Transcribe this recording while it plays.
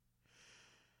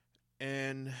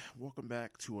welcome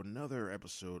back to another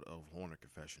episode of Horner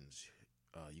Confessions.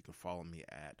 You can follow me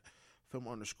at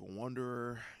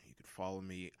film_wanderer. You can follow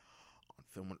me on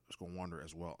film_wanderer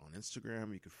as well on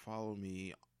Instagram. You can follow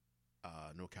me,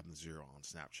 No Captain Zero on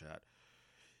Snapchat.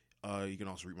 You can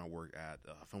also read my work at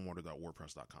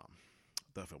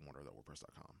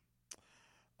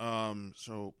filmwanderer.wordpress.com.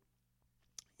 So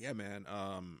yeah, man.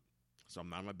 So I'm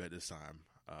not in my bed this time.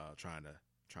 Trying to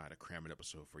cram an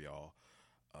episode for y'all.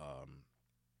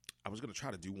 I was gonna try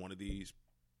to do one of these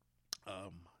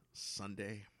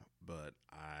Sunday, but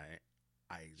I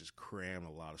just crammed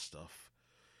a lot of stuff,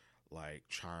 like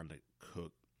trying to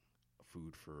cook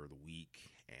food for the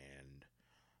week and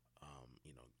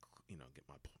get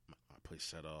my place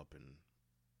set up and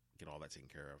get all that taken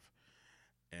care of.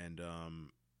 And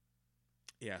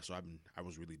yeah, so I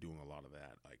was really doing a lot of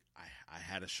that. Like I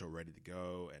had a show ready to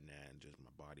go, and then just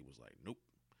my body was like, nope.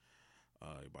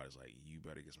 Your body's like, you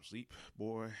better get some sleep,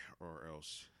 boy, or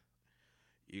else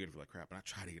you're gonna feel like crap. And I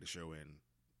try to get a show in,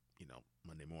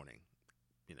 Monday morning,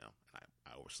 and I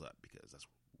overslept because that's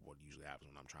what usually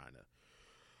happens when I'm trying to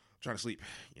sleep,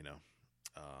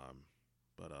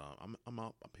 But I'm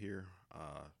up here,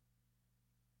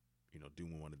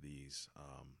 doing one of these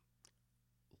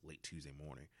late Tuesday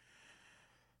morning.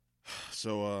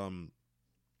 So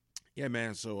yeah,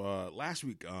 man. So last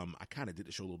week, I kind of did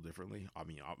the show a little differently. I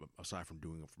mean, aside from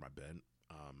doing it for my bed,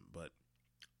 but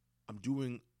I'm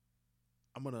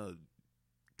gonna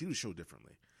do the show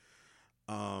differently.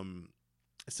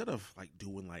 Instead of like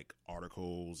doing like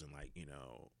articles and like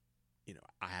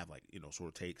I have like sort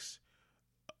of takes,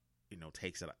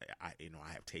 takes that I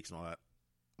have takes and all that.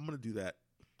 I'm gonna do that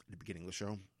at the beginning of the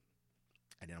show,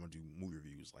 and then I'm gonna do movie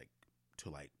reviews like to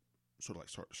like sort of like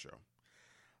start the show.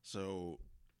 So.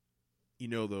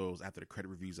 Those after the credit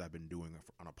reviews I've been doing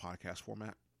on a podcast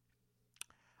format,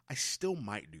 I still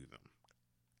might do them.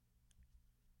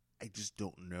 I just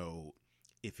don't know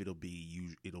if it'll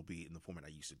be in the format I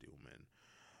used to do them in.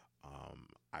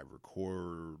 I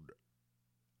record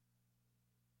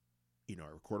a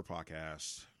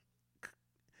podcast,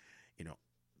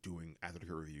 doing after the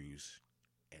credit reviews,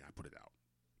 and I put it out.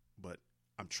 But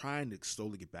I'm trying to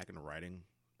slowly get back into writing.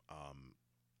 I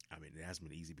mean, it hasn't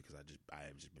been easy because I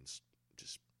have just been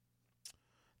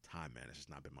time, man. It's just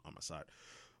not been on my side.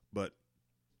 But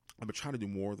I've been trying to do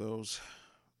more of those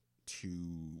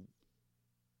to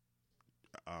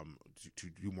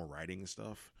do more writing and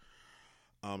stuff.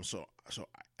 So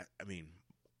I mean,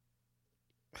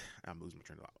 I'm losing my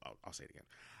train of thought. I'll say it again.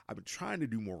 I've been trying to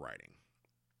do more writing.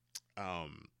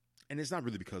 And it's not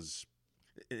really because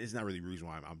it's not really the reason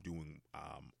why I'm doing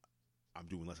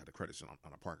less at the credits on a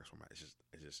podcast format. It's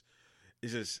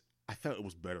just I felt it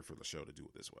was better for the show to do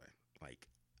it this way. Like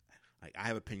I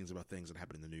have opinions about things that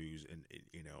happen in the news, and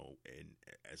and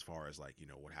as far as like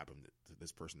what happened to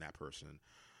this person, that person,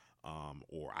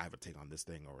 or I have a take on this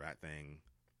thing or that thing.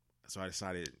 So I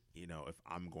decided, if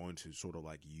I'm going to sort of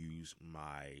like use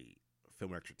my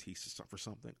film expertise for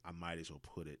something, I might as well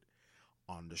put it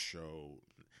on the show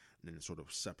and then sort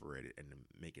of separate it and then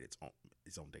make it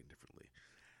its own thing differently.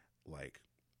 Like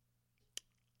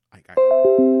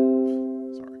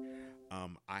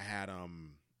I had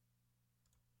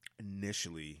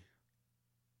initially,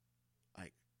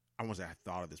 like, I won't say I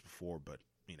thought of this before, but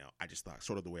I just thought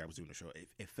sort of the way I was doing the show,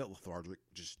 it felt lethargic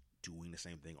just doing the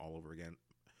same thing all over again,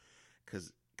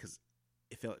 because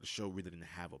it felt like the show really didn't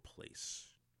have a place.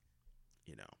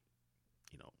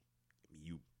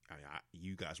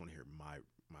 You guys want to hear my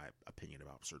opinion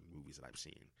about certain movies that I've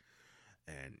seen,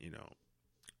 and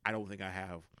I don't think I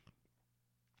have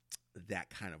that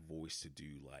kind of voice to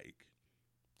do like,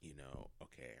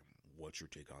 okay, what's your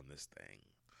take on this thing,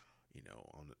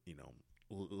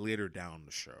 later down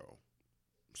the show.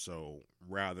 So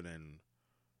rather than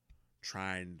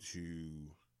trying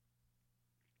to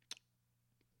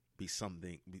do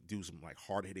some like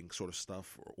hard hitting sort of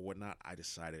stuff or whatnot, I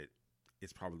decided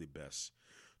it's probably best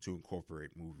to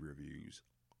incorporate movie reviews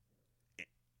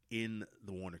in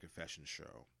the Warner Confessions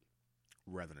show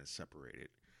rather than separate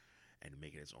it and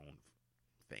make it its own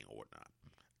thing or whatnot.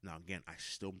 Now, again, I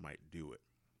still might do it.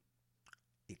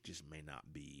 It just may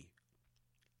not be.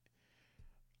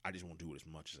 I just won't do it as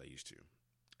much as I used to.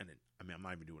 And then, I'm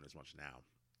not even doing it as much now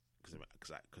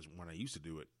because when I used to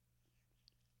do it,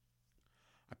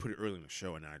 I put it early in the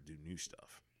show and then I do new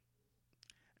stuff.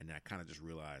 And then I kind of just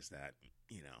realized that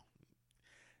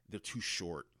they're too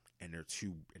short and they're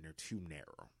too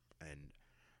narrow. And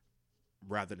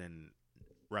rather than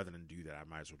do that, I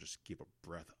might as well just give a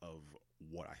breath of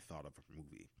what I thought of a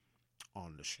movie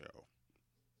on the show.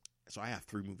 So I have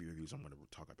 3 movie reviews I'm going to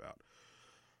talk about.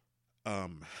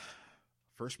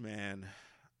 First Man,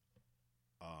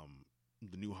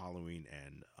 the new Halloween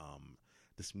and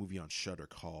this movie on Shudder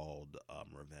called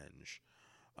Revenge.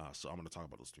 So I'm going to talk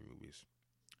about those three movies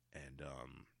and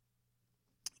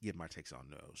give my takes on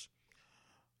those.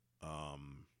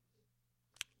 I'm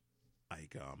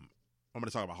going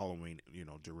to talk about Halloween,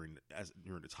 during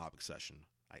the topic session.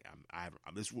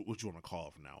 This is what you want to call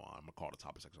it from now on. I'm gonna call it a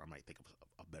topic section. I might think of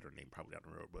a better name probably down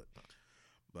the road,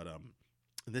 but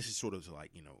this is sort of to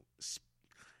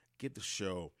give the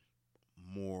show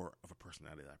more of a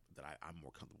personality that I'm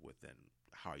more comfortable with than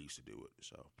how I used to do it.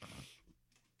 So,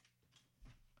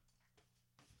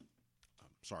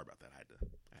 sorry about that. I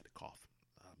had to cough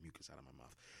mucus out of my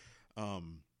mouth.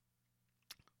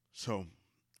 So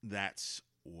that's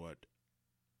what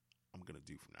I'm gonna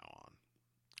do from now on.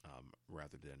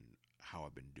 Rather than how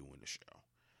I've been doing the show.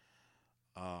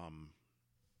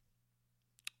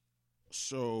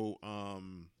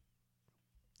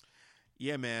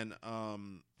 Yeah, man. I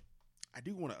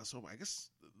do want to. So I guess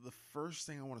the first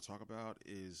thing I want to talk about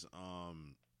is,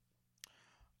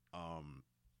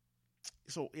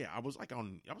 so yeah, I was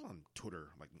on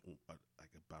Twitter about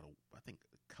I think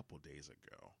a couple days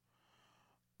ago,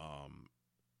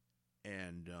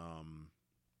 and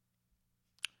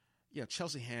yeah,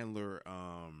 Chelsea Handler,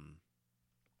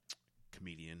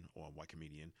 comedian or white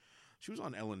comedian. She was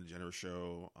on Ellen DeGeneres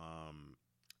show,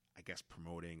 I guess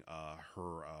promoting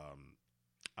her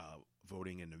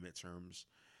voting in the midterms.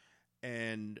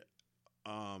 And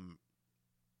I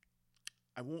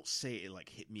won't say it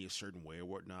hit me a certain way or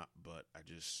whatnot, but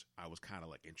I was kind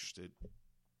of interested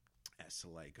as to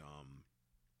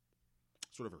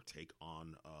sort of her take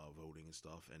on voting and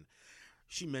stuff. And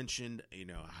she mentioned,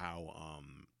 how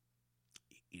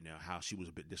she was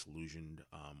a bit disillusioned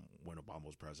when Obama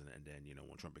was president, and then,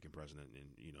 when Trump became president, and,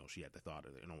 she had the thought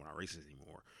of, we're not racist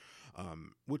anymore,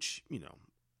 which, a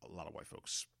lot of white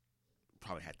folks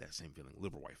probably had that same feeling.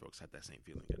 Liberal white folks had that same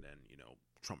feeling. And then,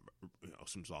 Trump,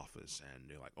 assumes office, and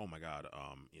they're like, oh my God,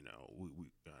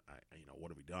 what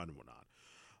have we done and whatnot.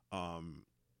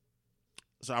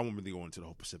 So I won't really go into the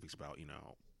whole specifics about,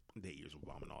 the 8 years of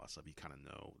Obama and all that stuff. You kind of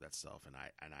know that stuff. And I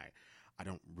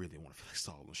don't really want to feel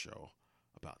stall on the show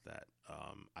about that.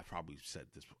 I probably said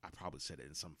this. I probably said it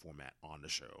in some format on the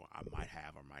show. I might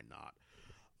have or might not.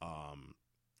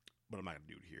 But I'm not gonna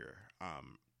do it here.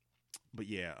 But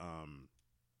yeah,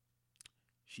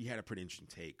 she had a pretty interesting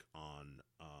take on,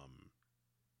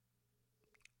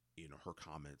 her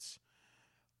comments,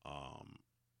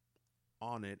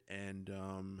 on it, and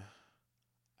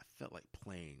I felt like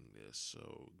playing this.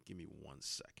 So give me 1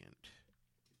 second.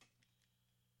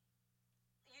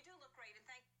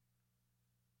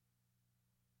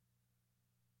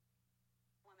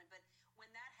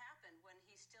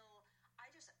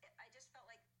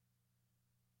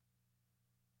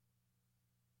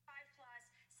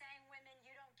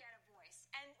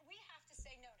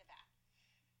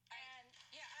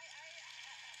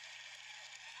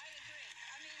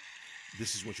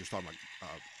 This is what you're talking about.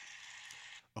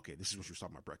 Okay, this is what you're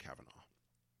talking about, Brett Kavanaugh.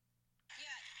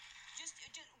 Yeah, just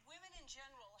women in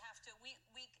general have to. We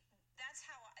that's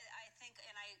how I think,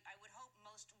 and I would hope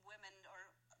most women, or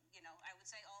I would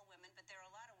say all women, but there are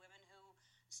a lot of women who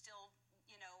still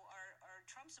are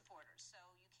Trump supporters. So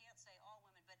you can't say all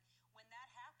women, but when that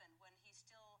happened, when he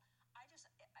still, I just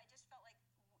felt like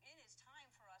it is time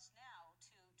for us now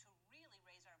to really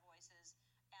raise our voices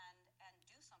and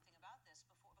do something about this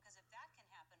because if that can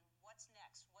happen, what's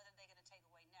next? What are they going to take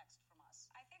away next from us?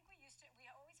 I think we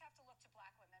always have to look to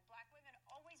black women. Black women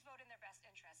always vote in their best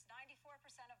interest. 94%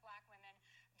 of black women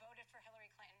voted for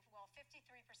Hillary Clinton. Well,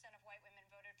 53% of white women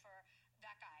voted for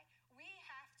that guy. We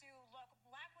have to look,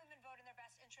 black women vote in their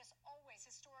best interest always,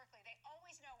 historically. They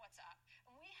always know what's up.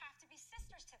 And we have to be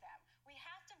sisters to them. We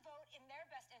have to vote in their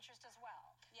best interest as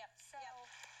well. Yep. So.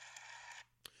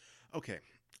 Yep. Okay.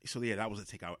 So yeah, that was a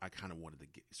take I kind of wanted to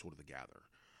get sort of to gather.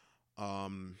 I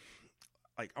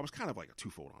was kind of a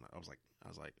twofold on it. I was like,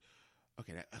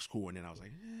 okay, that's cool. And then I was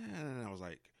like, and I was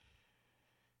like,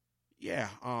 yeah,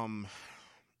 I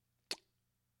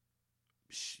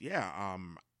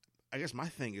guess my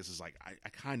thing is I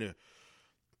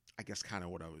guess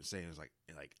what I was saying is I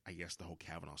guess the whole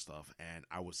Kavanaugh stuff, and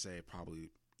I would say probably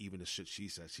even the shit she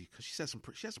says, because she has a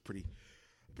pretty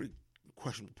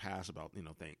questionable past about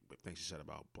things she said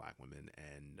about black women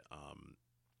and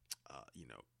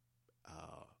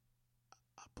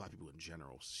black people in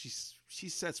general. She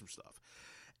said some stuff.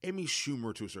 Amy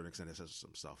Schumer to a certain extent has said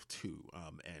some stuff too,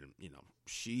 and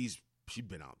she's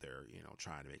been out there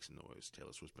trying to make some noise.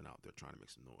 Taylor Swift's been out there trying to make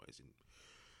some noise, and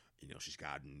she's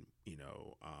gotten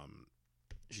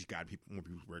more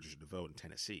people registered to vote in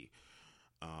Tennessee.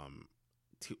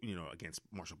 against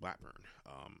Marshall Blackburn.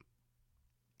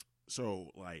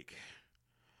 So like,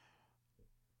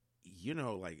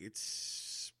 like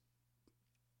it's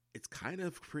kind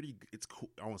of pretty. It's cool.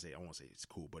 I won't say it's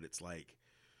cool, but it's like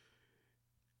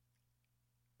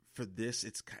for this,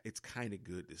 it's kind of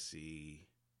good to see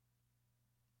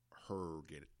her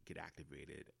get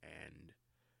activated and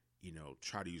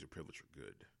try to use her privilege for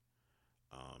good.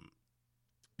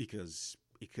 Because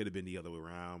it could have been the other way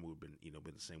around. We've been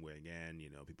been the same way again.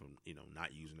 People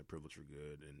not using the privilege for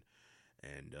good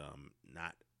and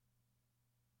not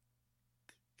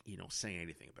saying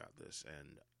anything about this.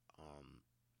 And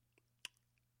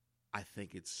I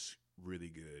think it's really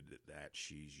good that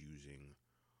she's using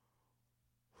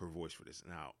her voice for this.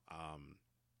 Now, I'm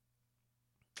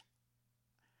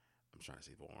trying to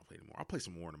see if I want to play anymore. I'll play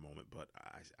some more in a moment, but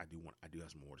I do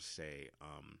have some more to say.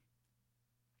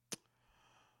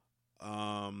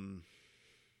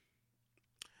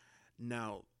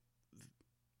 Now,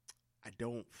 I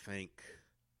don't think.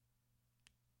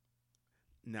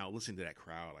 Now, listening to that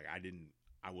crowd, like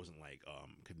I wasn't like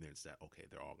convinced that okay,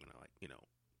 they're all gonna like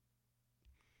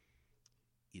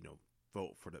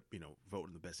vote for vote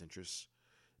in the best interests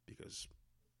because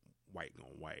white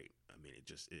going white. I mean, it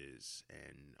just is,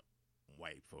 and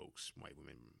white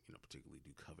women, particularly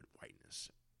do covet whiteness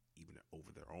even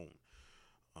over their own,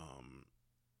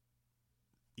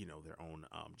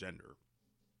 gender.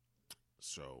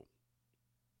 So,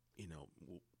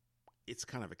 it's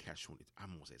kind of a catch-22.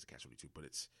 I'm gonna say it's a catch-22, but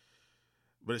it's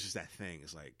just that thing.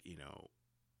 It's like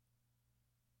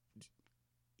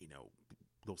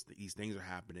these things are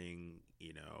happening.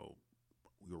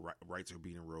 Your rights are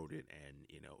being eroded, and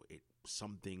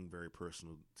something very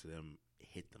personal to them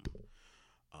hit them.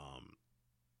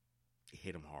 It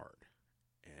hit them hard,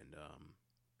 and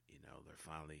they're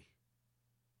finally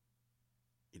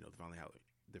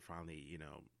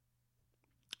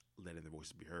letting their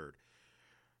voices be heard.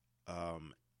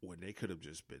 When they could have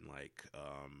just been like,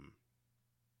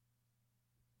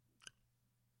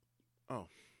 oh,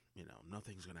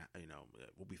 nothing's gonna,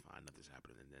 we'll be fine, nothing's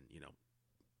happening, and then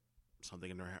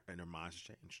something in their minds has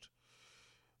changed.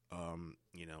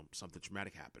 Something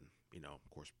traumatic happened. Of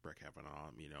course, Brett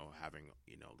Kavanaugh, having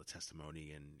the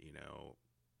testimony and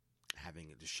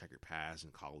having just checkered past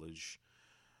in college,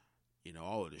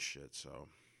 all of this shit. So,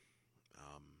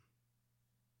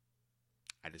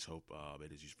 I just hope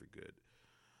it is used for good.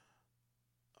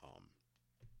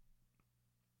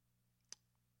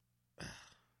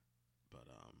 But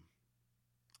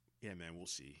yeah, man, we'll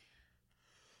see.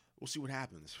 We'll see what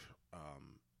happens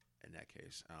in that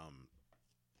case. One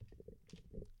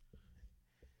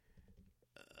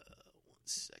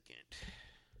second.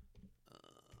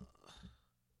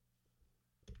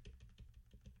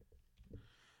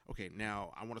 Okay,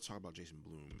 now I want to talk about Jason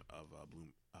Blum of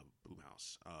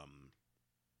Blumhouse.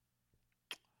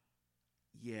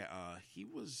 He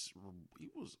was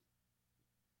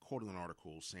quoting an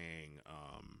article saying,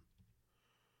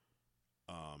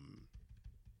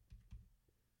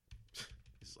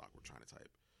 this is awkward trying to type.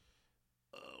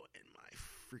 Oh, and my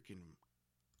freaking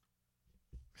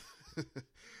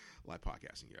live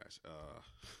podcasting, you guys.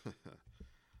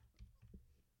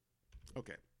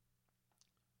 Okay.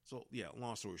 So yeah,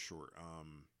 long story short,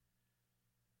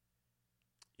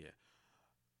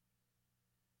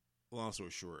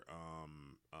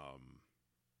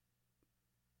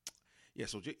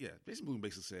 Jason Blum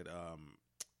basically said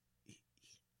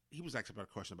he was asked about a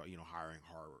question about hiring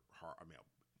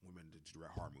women to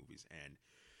direct horror movies, and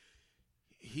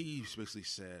he basically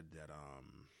said that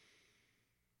I'm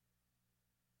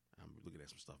looking at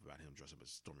some stuff about him dressed up as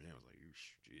Stormy Daniels. Like,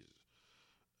 Jesus,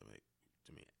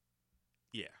 to me,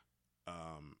 yeah.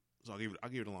 So I'll give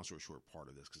it a long story short part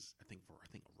of this because I think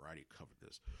Variety covered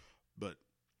this, but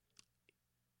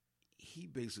he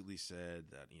basically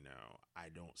said that I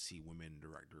don't see women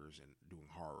directors and doing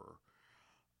horror,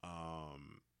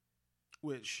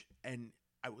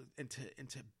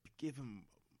 to give him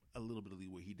a little bit of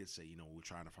leeway, he did say we're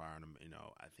trying to fire him.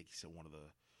 I think he said one of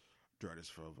the directors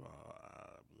for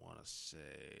I want to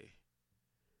say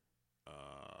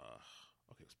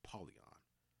it was Polygon.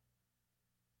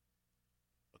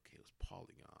 Okay, it was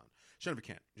Polygon. Jennifer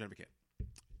Kent, the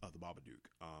Babadook.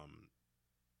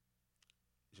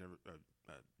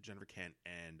 Jennifer Kent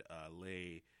and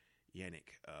Leigh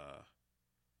Yannick.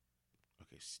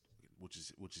 Which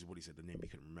is what he said. The name he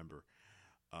couldn't remember.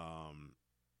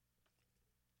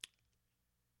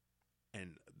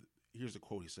 And here's the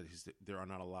quote. He said, "There are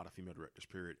not a lot of female directors.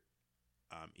 Period.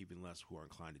 Even less who are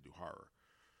inclined to do horror."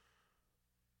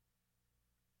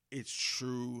 It's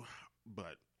true,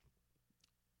 but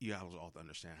you also have to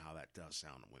understand how that does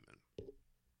sound to women,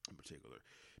 particular,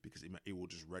 because it will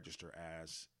just register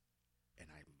as, and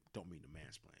I don't mean to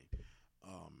mansplain,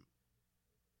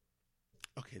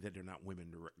 okay, that they're not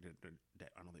women that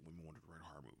I don't think women want to direct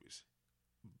horror movies.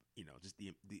 You know, just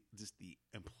the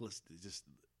implicit,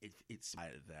 it's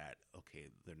that okay,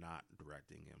 they're not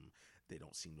directing him, they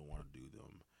don't seem to want to do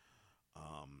them.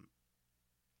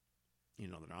 You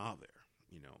know, they're not out there.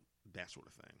 You know, that sort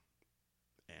of thing,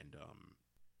 and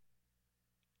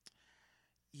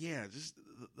yeah, just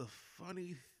the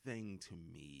funny thing to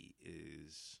me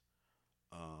is,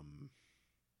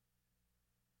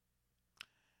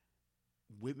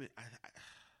 women.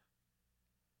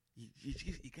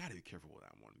 You got to be careful with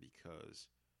that one, because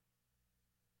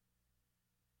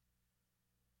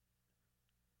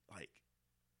like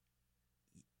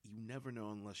you never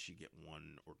know unless you get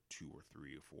one or two or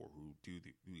three or four who do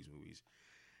these movies.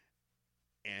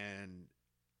 And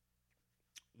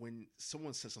when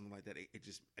someone says something like that, it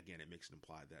just, again, it makes it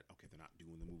imply that okay, they're not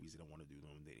doing the movies, they don't want to do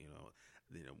them.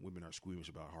 Women are squeamish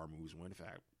about horror movies, when in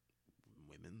fact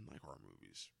women like horror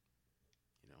movies.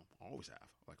 You know, always have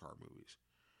like horror movies.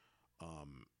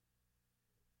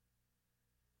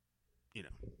 You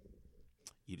know,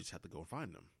 you just have to go and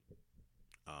find them.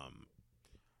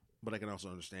 But I can also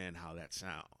understand how that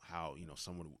sound, how, you know,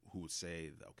 someone who would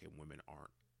say that, okay, women aren't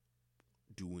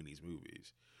doing these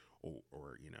movies,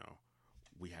 or you know,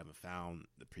 we haven't found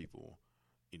the people,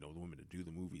 you know, the women to do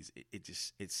the movies.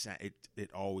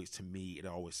 It always, to me, it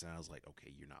always sounds like,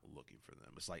 okay, you're not looking for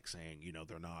them. It's like saying, you know,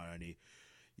 they're not any,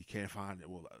 you can't find it.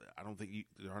 Well, I don't think you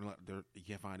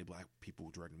can't find any black people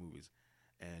directing movies,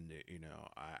 and you know,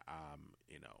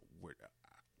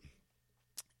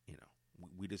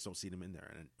 we just don't see them in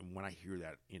there. And when I hear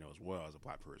that, you know, as well as a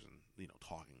black person, you know,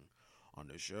 talking on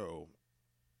the show,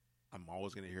 I'm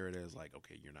always going to hear it as like,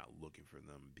 okay, you're not looking for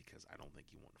them because I don't think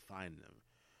you want to find them.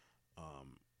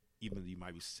 Even though you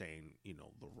might be saying, you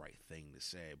know, the right thing to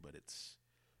say, but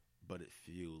it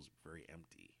feels very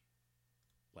empty.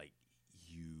 Like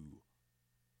you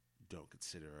don't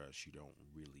consider us, you don't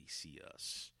really see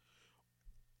us.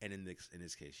 And in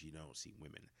this case, you don't see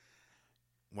women.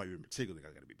 White women in particular,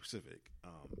 I got to be specific,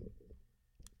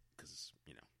 because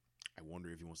you know, I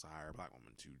wonder if he wants to hire a black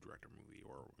woman to direct a movie,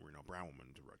 or you know, a brown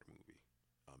woman to direct a movie,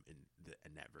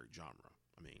 in that very genre.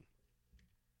 I mean,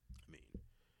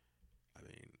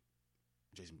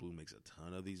 Jason Blum makes a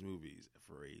ton of these movies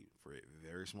for a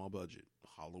very small budget.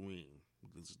 Halloween,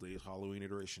 this is the latest Halloween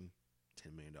iteration,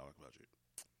 $10 million budget.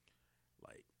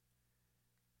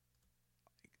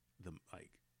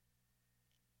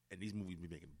 And these movies be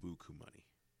making buku money.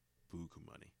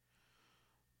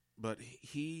 But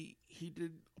he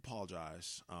did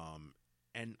apologize,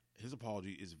 and his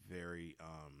apology is very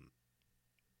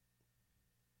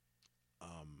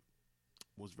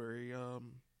was very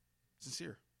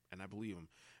sincere, and I believe him.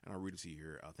 And I'll read it to you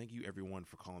here. Thank you, everyone,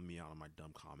 for calling me out on my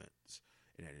dumb comments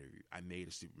in that interview. I made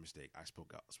a stupid mistake. I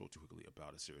spoke too quickly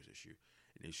about a serious issue,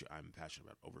 an issue I'm passionate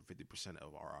about. Over 50%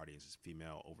 of our audience is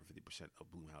female. Over 50% of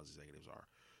Blumhouse executives are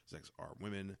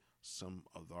women. Some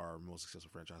of our most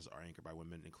successful franchises are anchored by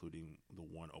women, including the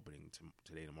one opening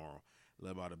today, tomorrow,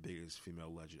 led by the biggest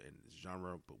female legend in this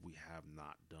genre. But we have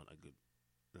not done a good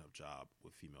enough job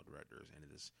with female directors, and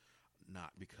it is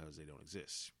not because they don't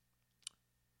exist.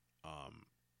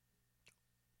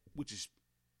 Which is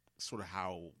sort of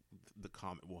how the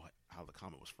comment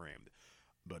was framed.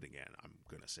 But again, I'm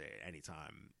gonna say it.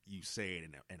 Anytime you say it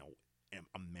and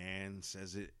a man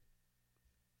says it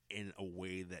in a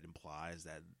way that implies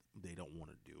that they don't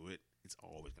want to do it, it's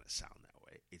always gonna sound that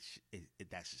way.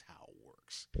 That's just how it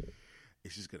works.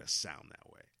 It's just gonna sound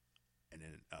that way. And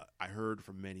then I heard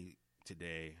from many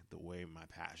today the way my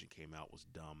passion came out was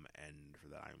dumb, and for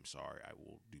that I'm sorry. I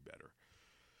will do better.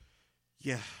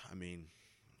 Yeah, I mean,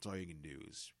 that's all you can do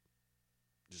is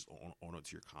just own up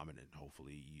to your comment, and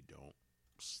hopefully you don't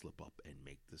slip up and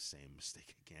make the same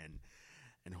mistake again,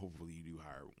 and hopefully you do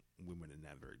hire women in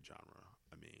that very genre.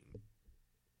 I mean,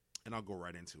 and I'll go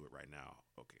right into it right now.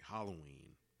 Okay,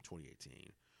 Halloween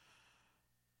 2018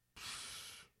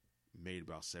 made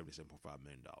about $77.5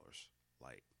 million.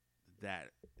 Like,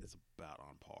 that is about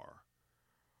on par,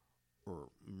 or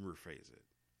rephrase it,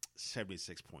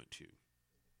 76.2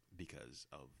 because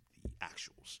of the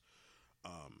actuals.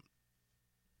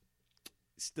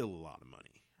 Still a lot of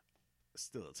money.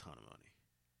 Still a ton of money.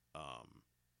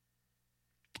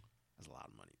 That's a lot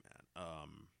of money, man.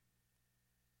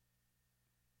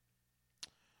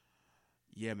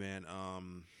 Yeah, man.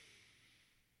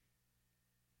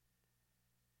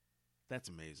 That's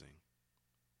amazing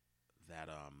that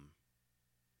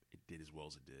it did as well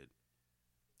as it did.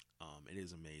 It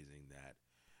is amazing that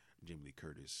Jamie Lee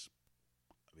Curtis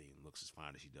I mean, looks as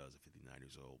fine as she does at 59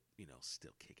 years old,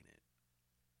 still kicking it.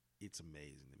 It's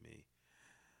amazing to me.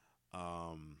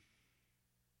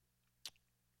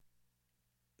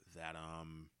 That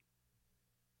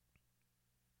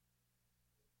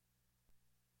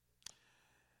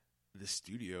the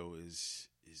studio is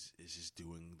just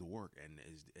doing the work, and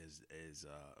as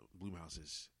Blumhouse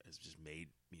has just made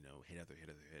hit after hit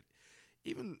after hit.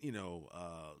 Even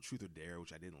Truth or Dare,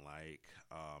 which I didn't like.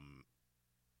 I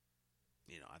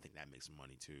think that makes some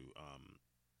money too.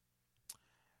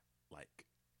 Like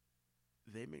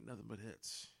they make nothing but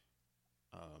hits.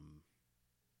 And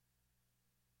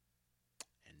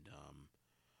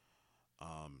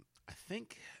I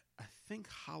think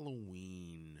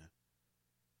Halloween.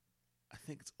 I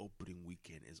think its opening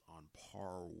weekend is on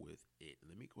par with it.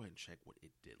 Let me go ahead and check what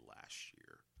it did last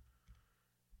year.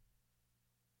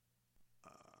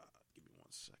 Give me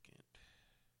 1 second.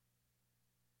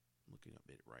 I'm looking up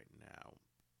it right now.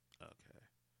 Okay.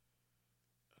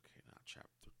 Okay, not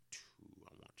chapter 2.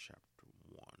 I want chapter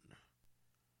 1.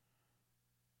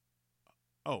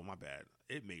 Oh, my bad.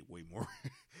 It made way more.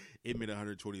 It made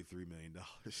 $123 million.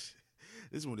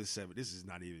 This one is 7. This is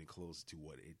not even close to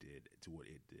what it did.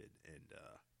 And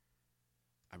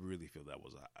I really feel that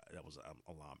was an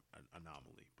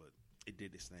anomaly. But it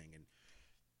did this thing, and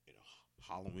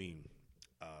Halloween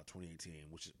 2018,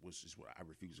 which is what I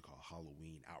refuse to call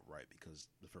Halloween outright, because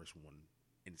the first one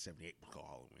in '78 was called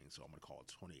Halloween, so I'm going to call it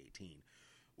 2018,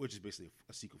 which is basically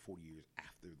a sequel 40 years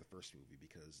after the first movie,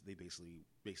 because they basically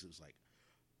was like,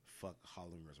 fuck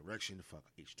Halloween Resurrection, fuck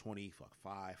H20, fuck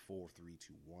 5, 4, 3,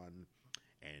 2, 1,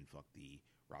 and fuck the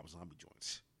Rob Zombie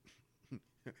joints.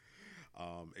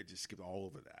 It just skipped all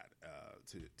over that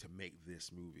to make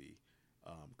this movie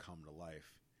come to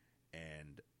life,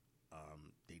 and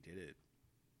they did it,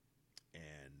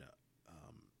 and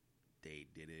they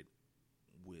did it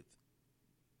with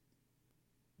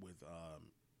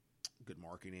good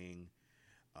marketing.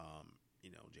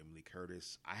 Jamie Lee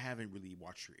Curtis. I haven't really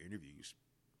watched her interviews.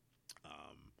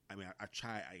 I mean, I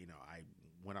try.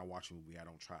 When I watch a movie, I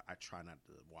try not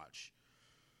to watch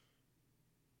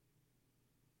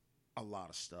a lot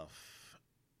of stuff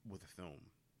with a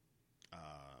film.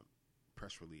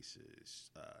 Press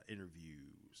releases,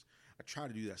 interviews. I try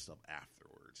to do that stuff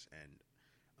afterwards, and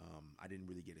I didn't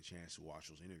really get a chance to watch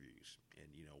those interviews,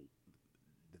 and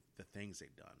the things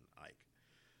they've done, like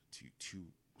to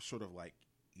sort of like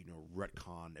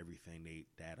retcon everything they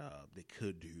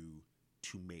could do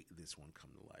to make this one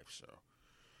come to life. So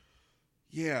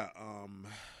yeah,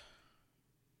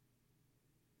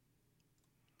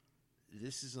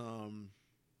 this is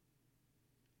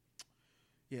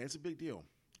it's a big deal.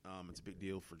 It's a big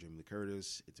deal for Jamie Lee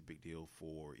Curtis. It's a big deal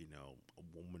for a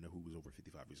woman who was over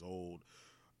 55 years old.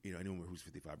 Anyone who's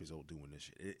 55 years old doing this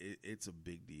shit. It's a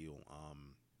big deal.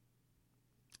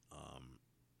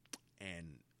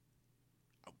 And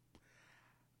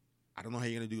I don't know how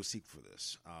you're gonna do a sequel for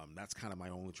this. That's kind of my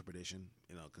only interpretation.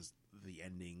 Because the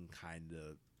ending kind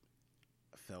of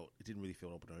it didn't really feel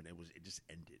open. It just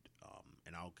ended.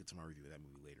 And I'll get to my review of that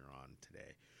movie later on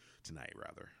tonight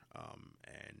rather.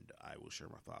 And I will share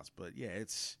my thoughts. But yeah,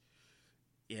 it's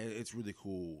really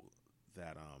cool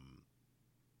that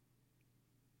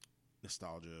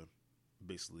nostalgia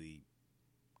basically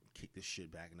kicked this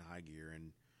shit back into high gear,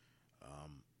 and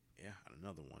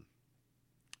another one,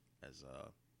 as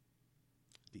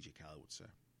DJ Khaled would say.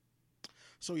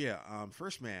 So yeah,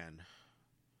 First Man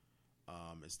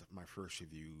is my first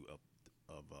review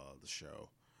of the show,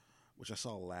 which I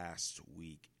saw last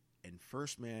week. And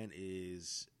First Man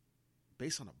is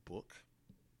based on a book.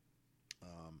 I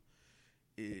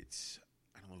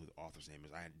don't know who the author's name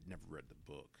is. I had never read the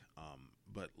book.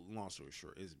 But long story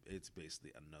short, it's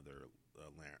basically another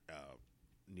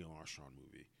Neil Armstrong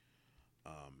movie.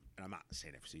 And I'm not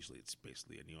saying that facetiously. It's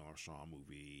basically a Neil Armstrong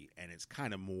movie, and it's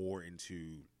kind of more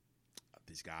into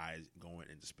these guys going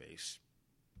into space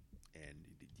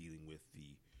and dealing with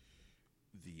the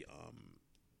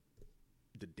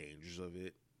dangers of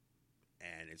it.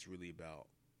 And it's really about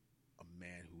a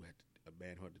man who had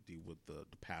to deal with the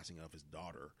passing of his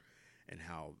daughter, and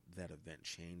how that event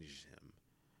changed him.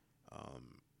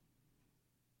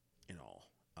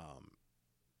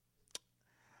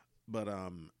 But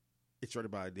it's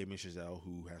directed by Damien Chazelle,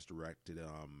 who has directed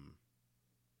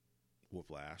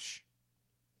Whiplash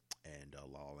and La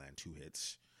La Land, 2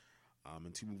 hits,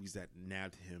 and 2 movies that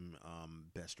nabbed him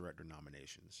Best Director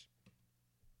nominations.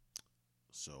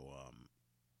 So,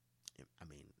 I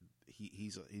mean,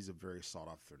 he's a very sought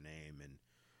after name, and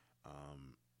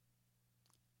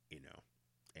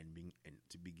and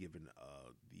to be given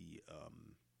the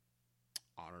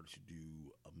honor to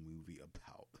do a movie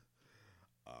about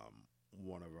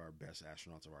one of our best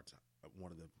astronauts of our time.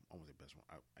 One of the, I won't say best one.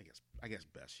 I guess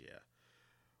best. Yeah,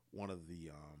 one of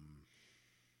the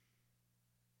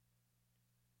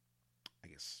I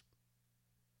guess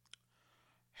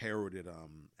heralded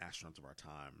astronauts of our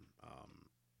time,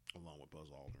 along with Buzz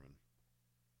Aldrin.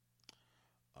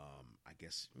 I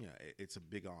guess it's a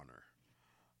big honor.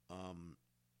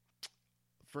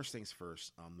 First things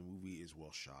first, the movie is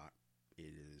well shot.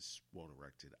 It is well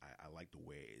directed. I like the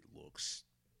way it looks.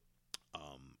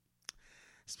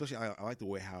 Especially, I like the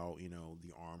way how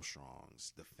the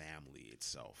Armstrongs, the family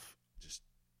itself, just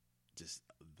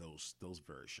those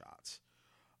very shots.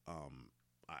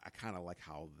 I kind of like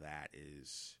how that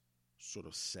is sort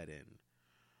of set in.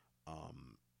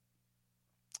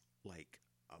 Like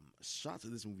shots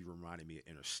of this movie reminded me of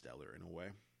Interstellar in a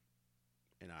way,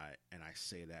 and I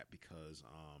say that because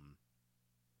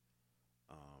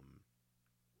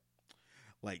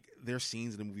like there's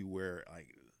scenes in the movie where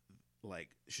like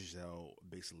Giselle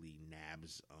basically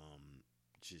nabs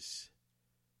just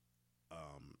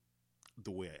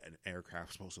the way an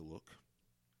aircraft's supposed to look.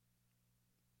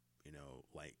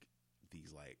 Like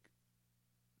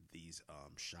these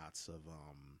shots of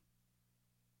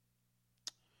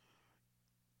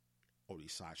or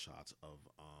these side shots of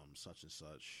such and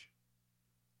such.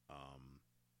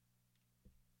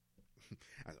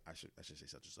 I should say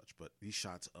such and such, but these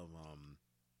shots of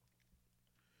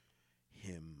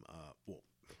him. Well,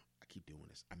 I keep doing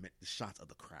this. I meant the shots of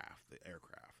the craft, the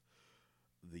aircraft,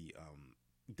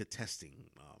 the testing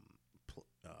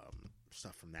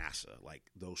stuff from NASA,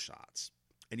 like those shots,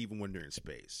 and even when they're in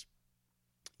space,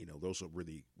 those are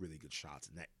really, really good shots,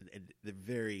 and they're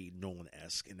very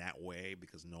Nolan-esque in that way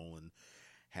because Nolan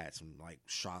had some like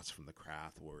shots from the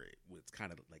craft where it's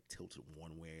kind of like tilted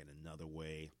one way and another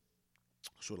way,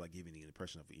 sort of like giving the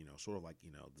impression of sort of like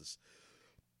this,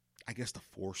 I guess, the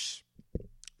force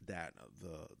that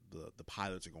the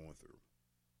pilots are going through.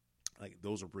 Like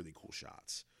those are really cool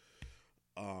shots.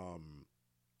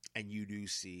 And you do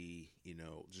see,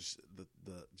 just the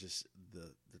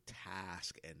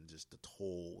task and just the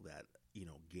toll that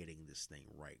getting this thing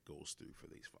right goes through for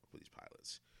these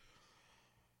pilots.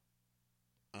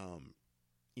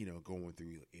 Going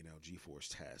through G-force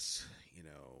tests,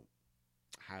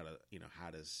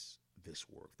 how does this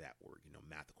work, that work,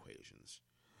 math equations,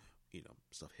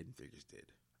 stuff Hidden Figures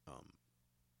did.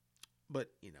 But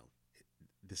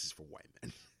this is for white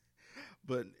men.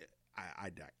 But I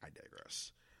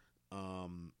digress.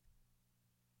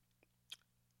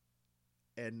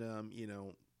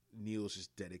 Neil is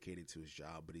just dedicated to his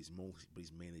job, but he's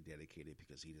mainly dedicated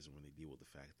because he doesn't really deal with the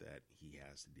fact that he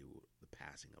has to deal with the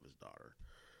passing of his daughter.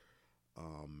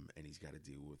 And he's got to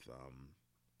deal with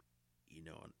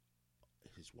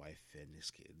his wife and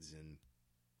his kids, and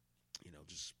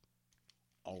just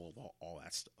all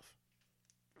that stuff.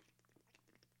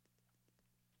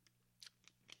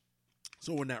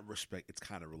 So in that respect, it's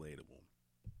kind of relatable.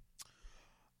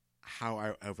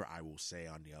 However, I will say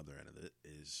on the other end of it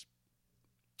is,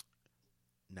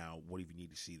 now, what if you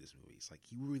need to see this movie? It's like,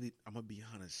 I'm going to be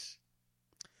honest,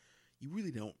 you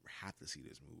really don't have to see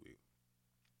this movie.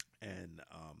 And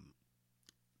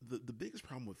the biggest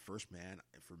problem with First Man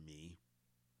for me,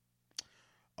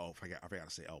 I forgot to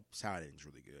say, sound editing's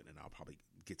really good, and I'll probably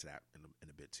get to that in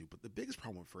a bit too. But the biggest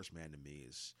problem with First Man to me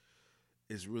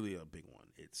is really a big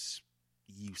one. It's,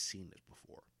 you've seen this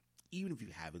before. Even if you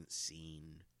haven't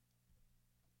seen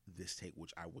this take,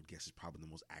 which I would guess is probably the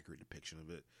most accurate depiction of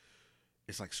it,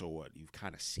 it's like, so what? You've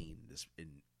kind of seen this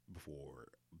before,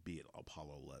 be it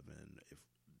Apollo 11,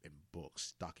 in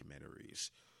books,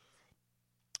 documentaries,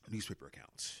 newspaper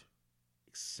accounts,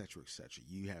 etc., etc.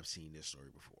 You have seen this story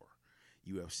before.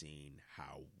 You have seen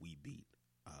how we beat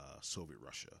Soviet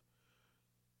Russia,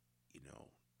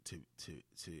 to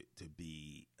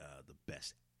be the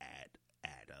best at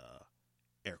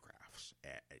aircrafts,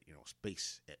 at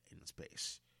space, in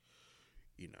space.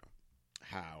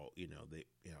 How they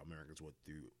Americans went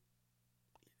through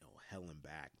hell and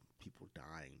back, people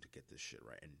dying to get this shit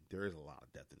right, and there is a lot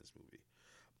of death in this movie.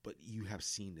 But you have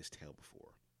seen this tale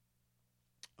before.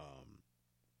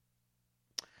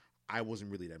 I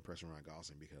wasn't really that impressed with Ryan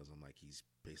Gosling because I'm like, he's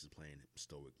basically playing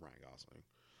stoic Ryan Gosling.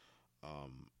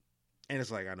 And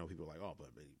it's like, I know people are like, oh,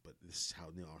 but this is how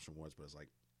Neil Armstrong was. But it's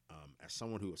like, as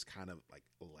someone who has kind of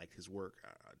liked his work,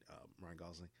 Ryan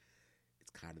Gosling,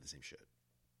 it's kind of the same shit.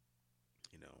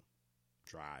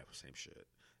 Drive, same shit.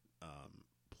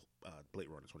 Blade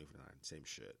Runner 2049, same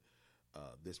shit.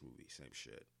 This movie, same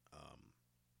shit.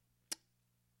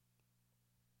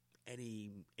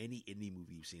 Any indie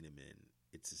movie you've seen him in,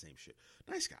 it's the same shit.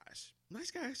 Nice Guys.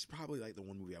 Nice Guys is probably like the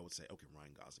one movie I would say, okay,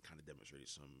 Ryan Gosling kind of demonstrated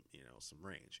some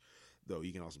range. Though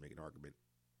you can also make an argument,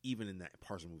 even in that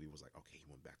parts of the movie was like, okay, he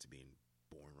went back to being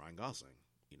boring Ryan Gosling,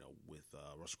 with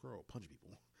Russell Crowe punching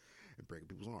people and breaking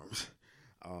people's arms.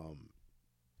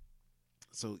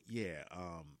 So yeah,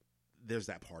 there's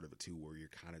that part of it too where you're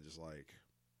kind of just like,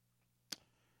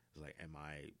 am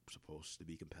I supposed to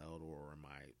be compelled, or am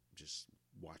I just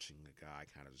watching a guy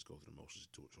kind of just go through the motions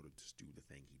to sort of just do the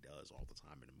thing he does all the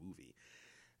time in a movie?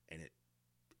 And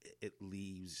it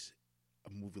leaves a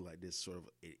movie like this sort of,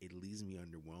 it leaves me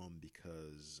underwhelmed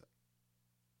because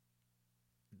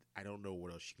I don't know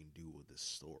what else you can do with this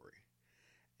story.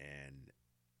 And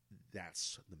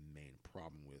that's the main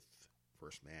problem with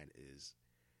First Man is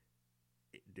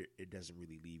it doesn't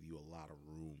really leave you a lot of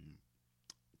room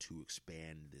to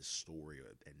expand this story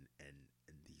and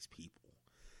these people,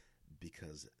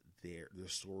 because their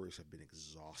stories have been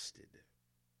exhausted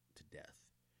to death.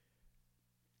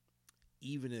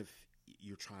 Even if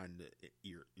you're trying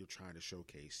to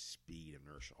showcase speed,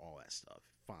 inertia, all that stuff,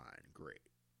 fine, great,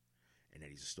 and that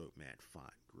he's a stoic man, fine,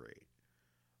 great,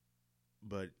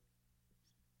 but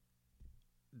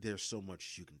there's so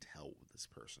much you can tell with this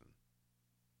person,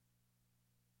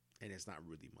 and it's not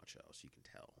really much else you can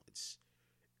tell.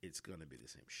 It's gonna be the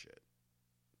same shit,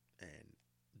 and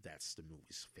that's the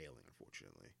movie's failing,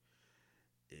 unfortunately.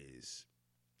 Is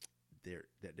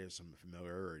there's some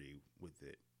familiarity with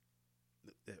it.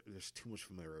 There's too much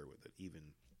familiarity with it,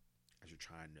 even as you're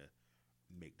trying to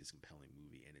make this compelling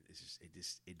movie, and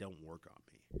it don't work on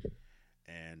me.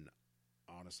 And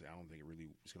honestly, I don't think it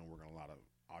really is going to work on a lot of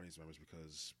audience members,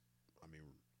 because I mean,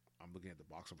 I'm looking at the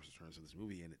box office returns of this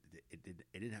movie, and it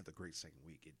didn't have the great second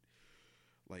week. It,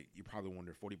 like, you probably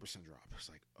wonder, 40% drop. It's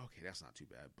like, okay, that's not too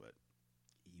bad, but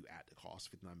you add the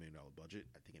cost, $59 million budget.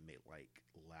 I think it made, like,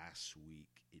 last week,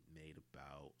 it made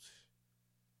about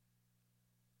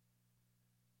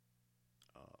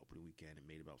opening weekend, it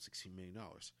made about $16 million.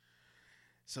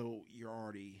 So you're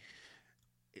already,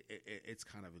 it's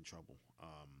kind of in trouble.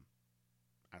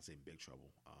 I'd say in big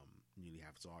trouble. Nearly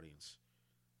half its audience.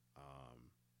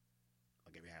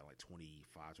 Like if it had like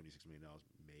 $26 million,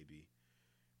 maybe,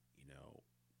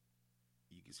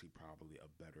 you can see probably a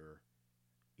better,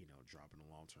 drop in the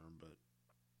long term. But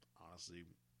honestly,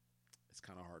 it's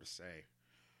kind of hard to say,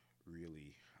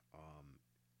 really,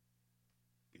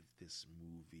 if this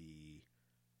movie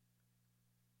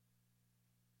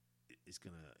is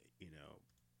gonna,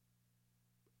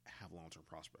 have long term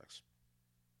prospects.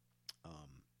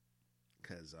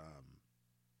 Because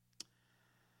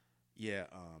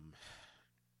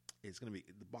it's gonna be,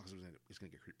 the box office is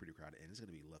gonna get pretty crowded, and it's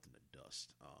gonna be left in the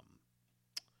dust.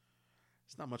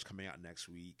 It's not much coming out next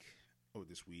week or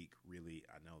this week, really.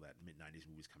 I know that mid-90s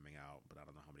movie's coming out, but I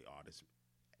don't know how many artists,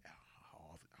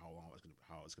 how long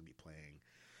it's gonna be playing.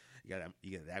 You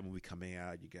got that movie coming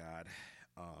out. You got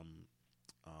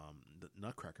the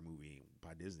Nutcracker movie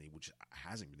by Disney, which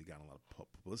hasn't really gotten a lot of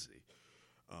publicity,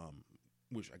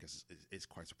 which I guess is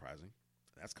quite surprising.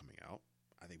 That's coming out.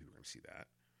 I think people are going to see that.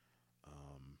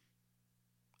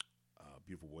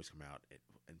 Beautiful Boys come out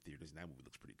in theaters, and that movie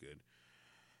looks pretty good.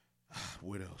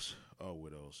 Widows. Oh,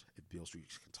 Widows. If Beale Street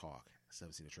can talk. I still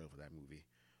haven't seen the trailer for that movie.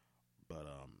 But,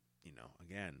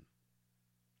 again,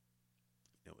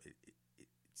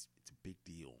 it's a big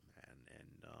deal, man. And,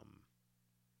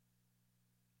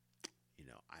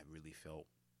 I really felt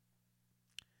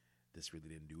this really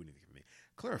didn't do anything for me.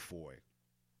 Claire Foy,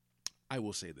 I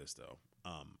will say this, though.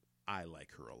 I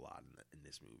like her a lot in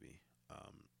this movie.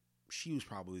 She was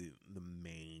probably the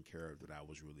main character that I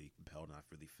was really compelled, and I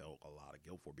really felt a lot of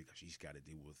guilt for, because she's got to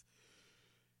deal with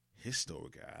his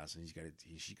stoic ass, and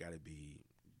she got to be,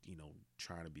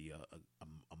 trying to be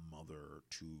a mother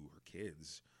to her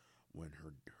kids when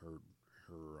her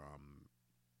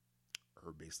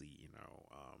basically,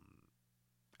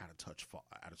 out of touch,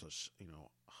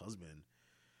 husband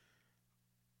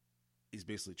is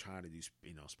basically trying to do,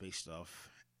 space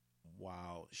stuff,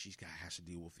 while has to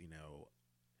deal with,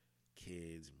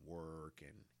 kids and work,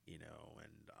 and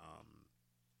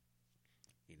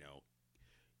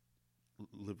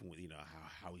living with,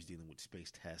 how he's dealing with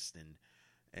space tests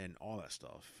and all that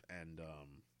stuff. And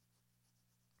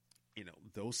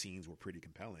those scenes were pretty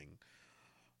compelling.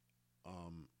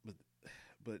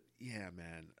 But yeah,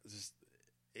 man,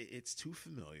 it's too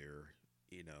familiar,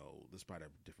 despite a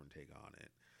different take on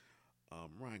it.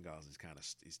 Ryan Gosling's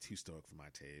is too stoic for my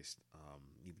taste.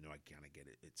 Even though I kind of get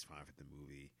it, it's fine for the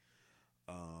movie.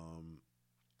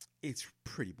 It's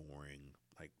pretty boring.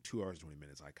 Like 2 hours and 20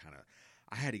 minutes.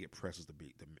 I had to get presses to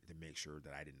make sure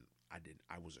that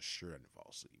I was assured I didn't fall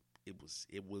asleep. It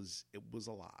was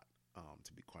a lot.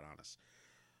 to be quite honest.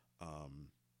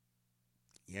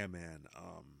 Yeah, man.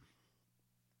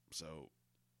 So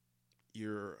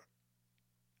you're,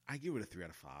 I give it a 3 out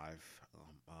of 5.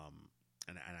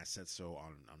 And I said so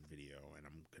on video, and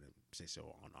I'm gonna say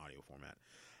so on audio format.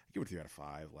 I give it a 3 out of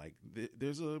 5. Like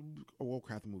there's a well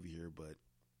crafted movie here, but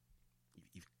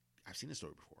I've seen the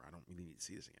story before. I don't really need to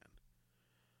see this again.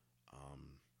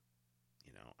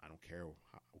 I don't care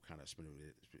what kind of spin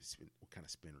it is, what kind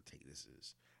of spin or take this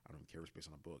is. I don't care if it's based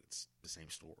on a book. It's the same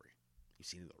story. You've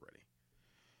seen it already.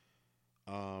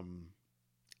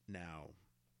 Now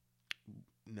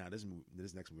this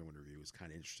next movie I'm going to review is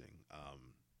kind of interesting.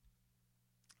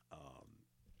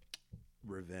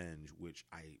 Revenge, which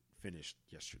I finished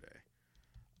yesterday.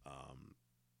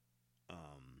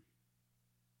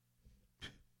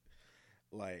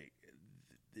 Like,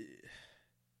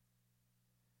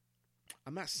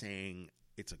 I'm not saying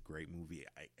it's a great movie.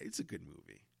 It's a good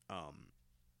movie.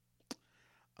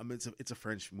 It's a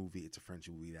French movie. It's a French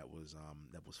movie that was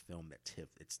filmed at TIFF.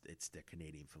 It's the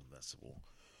Canadian Film Festival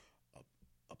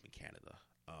up in Canada.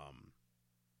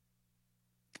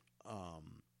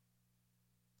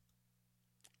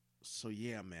 So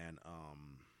yeah, man.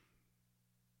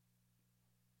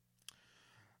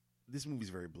 This movie's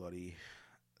very bloody.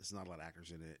 There's not a lot of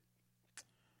actors in it.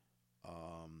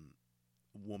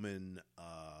 Woman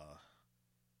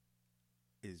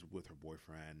is with her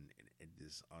boyfriend in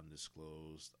this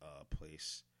undisclosed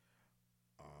place,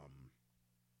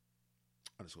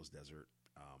 undisclosed desert.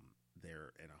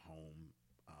 They're in a home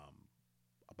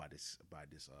by this. I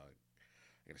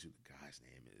gotta see what the guy's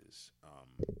name is.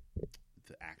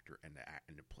 The actor and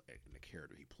the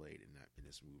character he played in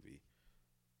this movie.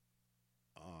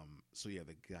 So yeah,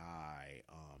 the guy.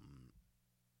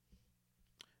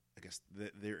 I guess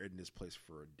they're in this place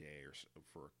for a day or so,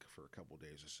 for a couple of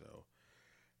days or so,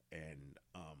 and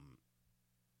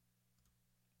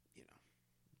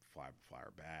fly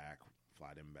her back,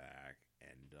 fly them back,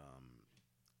 and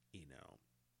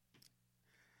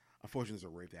unfortunately, there's a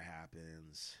rape that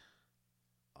happens.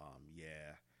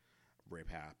 Rape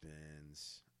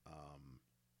happens.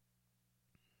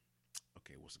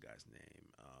 Okay, what's the guy's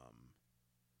name?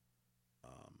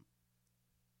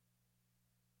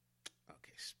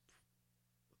 Okay,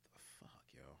 what the fuck,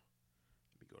 yo?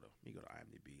 Let me go to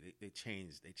IMDb. They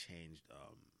changed.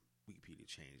 Wikipedia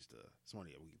changed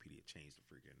somebody at Wikipedia changed the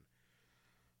freaking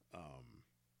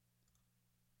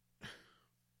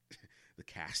the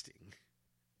casting.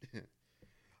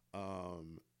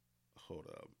 Hold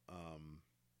up. All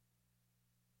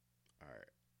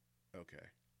right. Okay.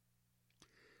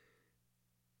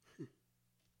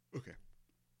 Okay.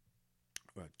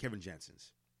 Kevin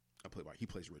Jensen's. He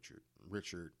plays Richard.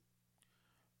 Richard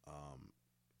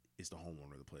is the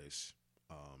homeowner of the place.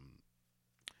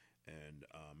 And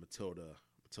Matilda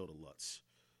Lutz,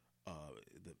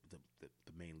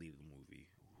 the main lead of the movie,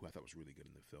 who I thought was really good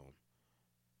in the film.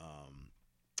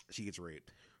 She gets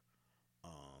raped.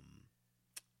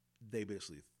 They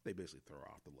basically throw her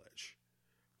off the ledge.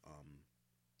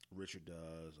 Richard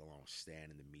does, along with Stan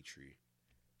and Dimitri.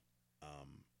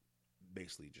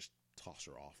 Basically just toss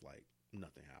her off like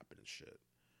nothing happened and shit.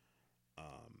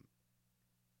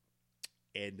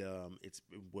 It's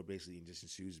what basically just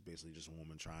ensues. Basically, just a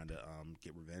woman trying to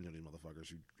get revenge on these motherfuckers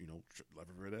who left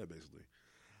her for dead. Basically,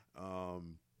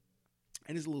 and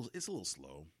it's a little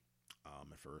slow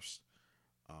at first,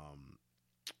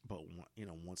 but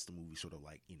once the movie sort of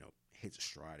like hits a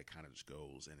stride, it kind of just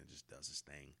goes and it just does its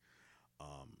thing.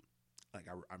 Like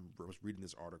I was reading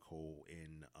this article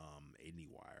in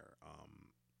IndieWire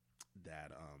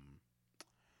that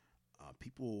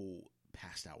people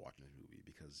passed out watching this movie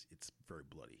because it's very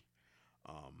bloody,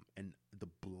 and the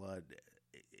blood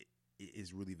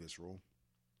is really visceral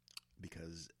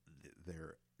because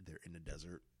they're in the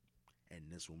desert,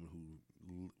 and this woman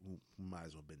who might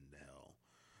as well have been in hell,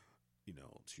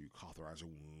 to cauterize her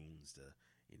wounds, to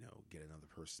get another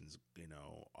person's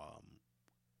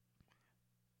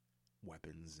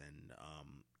weapons, and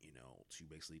to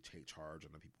basically take charge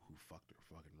on the people who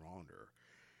fucking wronged her.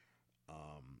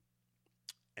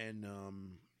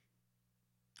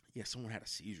 Someone had a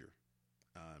seizure,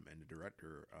 and the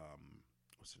director,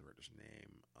 what's the director's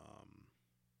name?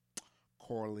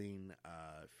 Coraline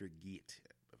Fergit.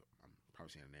 I'm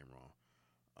probably saying the name wrong.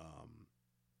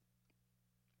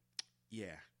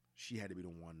 She had to be the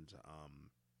one to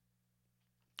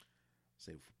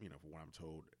say, for what I'm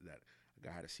told, that a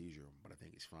guy had a seizure, but I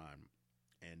think he's fine.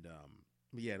 And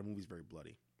the movie's very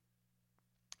bloody.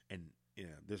 And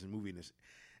there's a movie in this,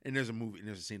 and there's a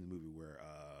scene in the movie where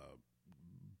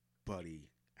Buddy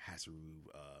has to remove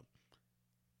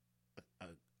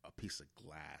a piece of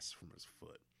glass from his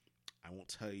foot, I won't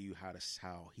tell you how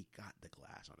he got the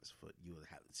glass on his foot. You'll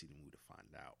have to see the movie to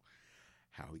find out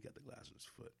how he got the glass on his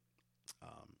foot.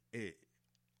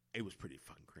 It was pretty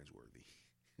fucking cringeworthy.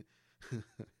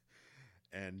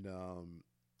 And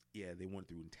yeah, they went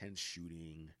through intense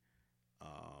shooting.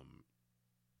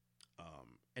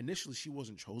 Initially, she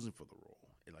wasn't chosen for the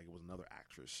role. It was another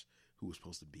actress who was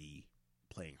supposed to be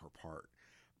playing her part,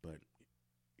 but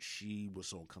she was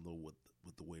so uncomfortable with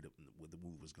the way the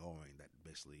movie was going that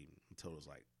basically told us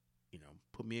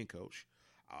put me in, coach.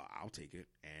 I'll take it,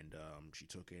 and she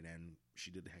took it, and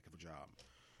she did a heck of a job.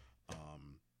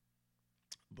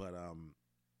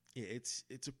 Yeah,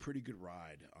 it's a pretty good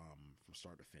ride from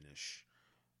start to finish.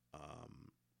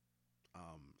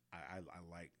 I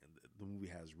like the movie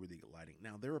has really good lighting.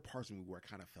 Now there were parts of the movie where I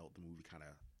kind of felt the movie kind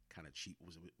of cheap.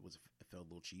 It felt a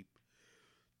little cheap.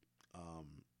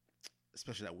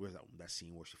 Especially that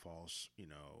scene where she falls,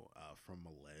 from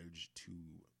a ledge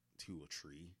to a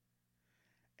tree,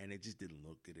 and it just didn't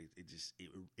look good. It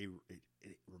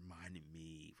reminded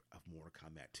me of Mortal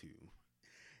Kombat 2,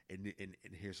 and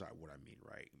here's what I mean,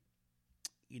 right?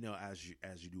 As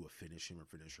you do a finish him or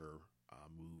finish her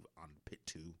move on pit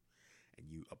 2, and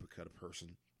you uppercut a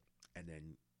person, and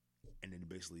then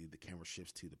basically the camera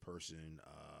shifts to the person,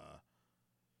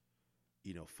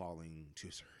 falling to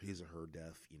his or her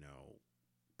death,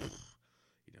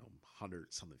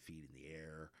 100 something feet in the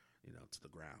air, to the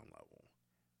ground level.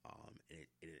 And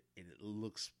it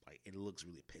looks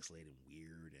really pixelated and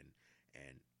weird,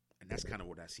 and that's kind of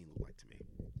what that scene looked like to me.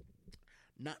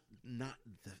 Not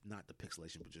the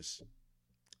pixelation, but just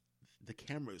the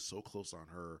camera is so close on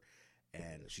her,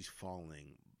 and she's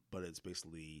falling, but it's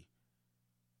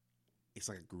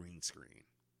like a green screen,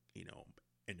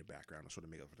 in the background to sort of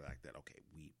make up for the fact that, okay,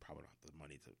 we probably don't have the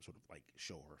money to sort of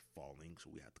show her falling, so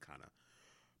we have to kind of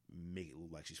make it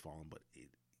look like she's falling, but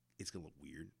it's gonna look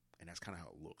weird, and that's kind of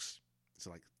how it looks.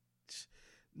 So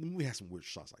the movie has some weird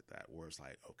shots like that, where it's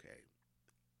like, okay,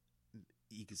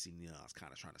 you can see Neil's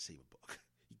kind of trying to save a buck.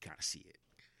 You kind of see it.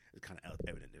 It's kind of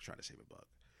evident they're trying to save a buck.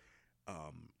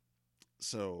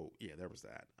 So yeah, there was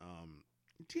that.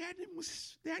 The acting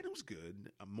was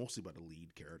good, mostly by the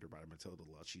lead character, by Matilda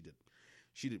Lutz.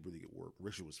 She did really good work.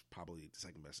 Richard was probably the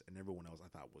second best, and everyone else I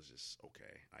thought was just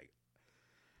okay.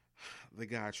 The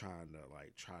guy trying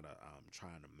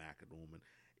to mack at the woman,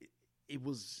 it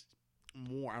was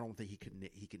more. I don't think he could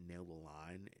nail the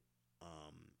line.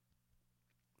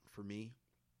 For me,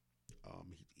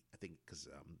 I think because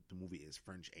the movie is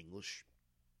French English.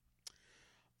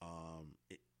 I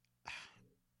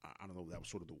don't know. That was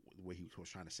sort of the way he was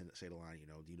trying to say the line.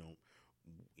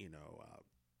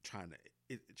 Trying to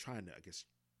I guess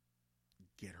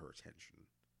get her attention.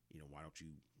 Why don't you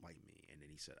like me? And then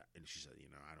she said, I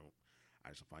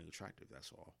just find you attractive.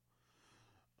 That's all.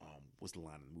 Was the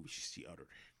line in the movie she uttered,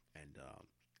 and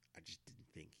I just didn't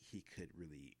think he could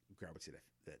really gravitate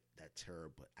that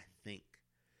terror. But I think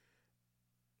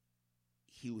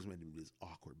he was meant to be this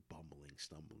awkward, bumbling,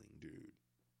 stumbling dude.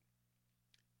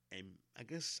 And I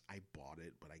guess I bought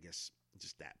it, but I guess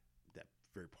just that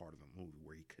very part of the movie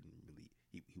where he couldn't really,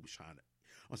 he was trying to,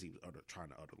 honestly, he was trying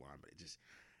to utter line, but I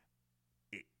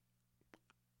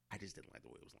just didn't like the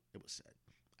way it was said.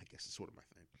 I guess it's sort of my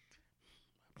thing.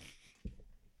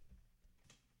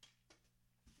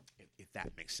 If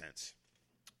that makes sense.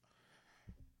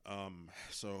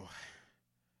 So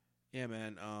yeah,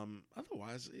 man.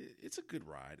 Otherwise, it's a good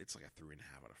ride. It's like a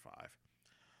 3.5 out of 5.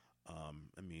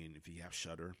 I mean, if you have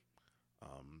Shudder,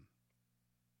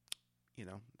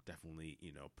 definitely,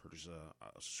 purchase a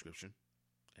subscription,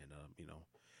 and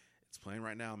it's playing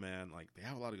right now, man. They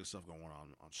have a lot of good stuff going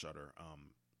on Shudder.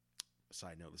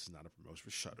 Side note: this is not a promotion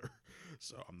for Shudder,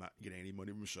 so I'm not getting any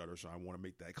money from Shudder. So I want to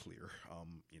make that clear.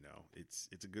 It's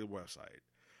a good website.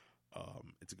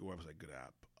 It's a good website, good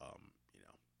app.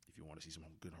 If you want to see some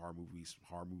good horror movies,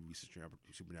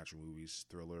 supernatural movies,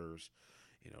 thrillers,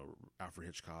 Alfred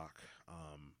Hitchcock,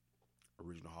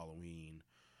 original Halloween,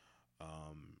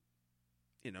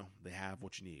 they have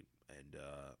what you need, and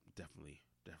definitely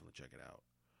check it out.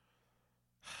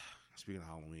 Speaking of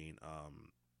Halloween,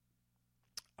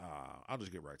 I'll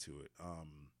just get right to it.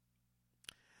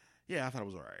 Yeah, I thought it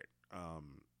was all right. I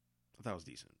thought it was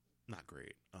decent, not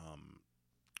great.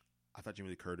 I thought Jamie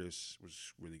Lee Curtis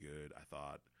was really good. I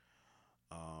thought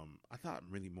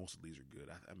really most of these are good.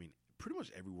 I mean, pretty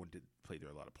much everyone did play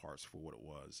a lot of parts for what it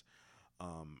was.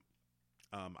 I'll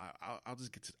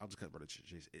just cut right to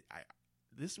chase.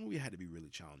 This movie had to be really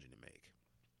challenging to make,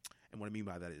 and what I mean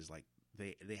by that is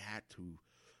they had to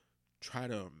try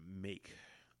to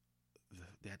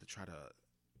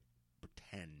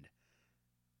pretend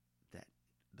that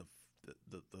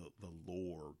the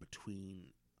lore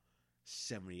between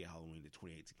 78 Halloween to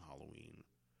 2018 Halloween,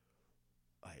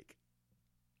 like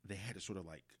they had to sort of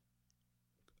like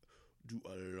do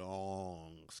a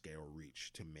long scale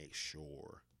reach to make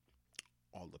sure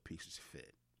all the pieces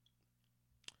fit.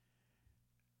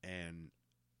 And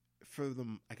for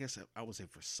them, I guess I would say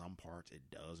for some parts it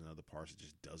does, and other parts it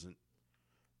just doesn't,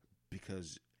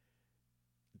 because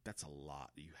that's a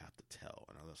lot you have to tell,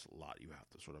 and that's a lot you have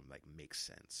to sort of like make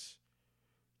sense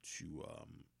to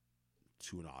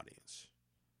an audience,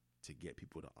 to get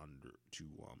people to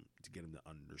get them to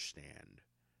understand,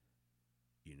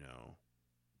 you know,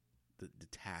 the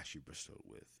task you're bestowed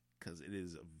with, because it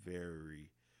is a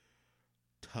very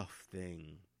tough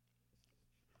thing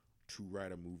to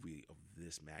write a movie of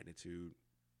this magnitude,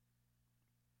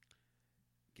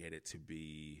 get it to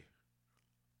be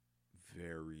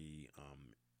very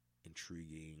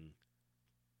intriguing,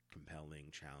 compelling,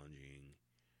 challenging,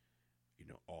 you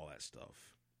know, all that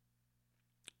stuff.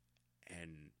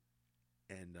 And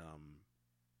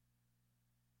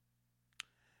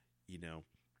you know,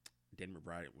 Dan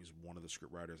McBride was one of the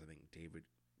script writers. I think David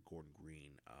Gordon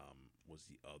Green was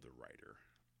the other writer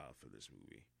for this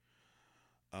movie.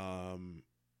 And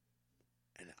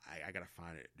I gotta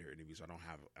find their interviews. I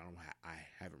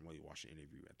haven't really watched an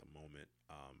interview at the moment.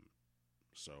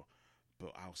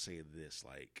 But I'll say this,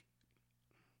 like,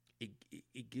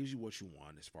 it gives you what you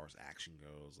want as far as action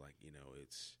goes. Like, you know,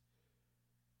 it's,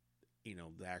 you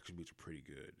know, the action beats are pretty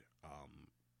good.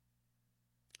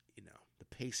 You know, the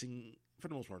pacing for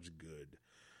the most part is good.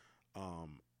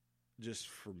 Just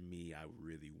for me, I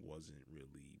really wasn't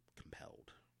really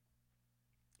compelled.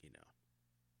 You know,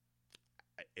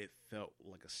 it felt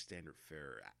like a standard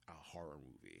fare horror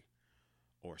movie,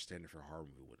 or a standard fare horror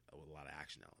movie with a lot of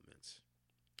action elements.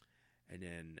 And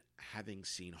then having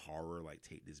seen horror like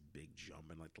take this big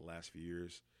jump in like the last few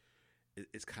years,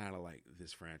 it's kind of like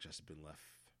this franchise has been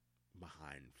left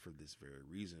behind for this very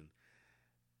reason,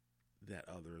 that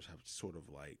others have sort of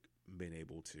like been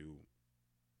able to,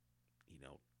 you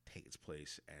know, take its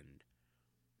place and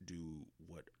do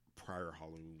what prior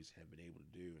Halloween movies have been able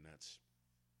to do, and that's,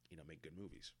 you know, make good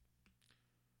movies.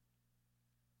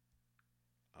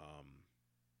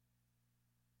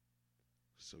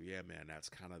 So yeah, man, that's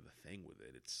kind of the thing with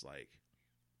it. It's like,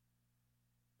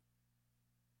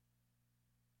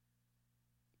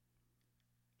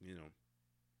 you know,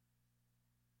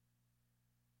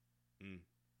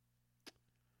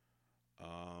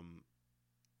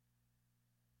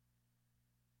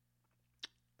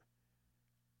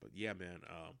 but yeah, man,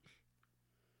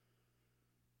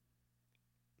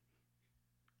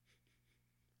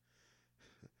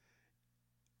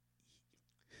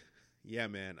 yeah,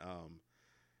 man,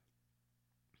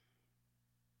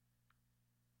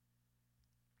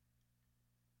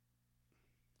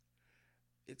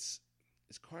 it's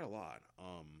quite a lot.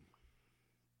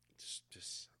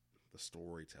 Just the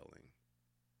storytelling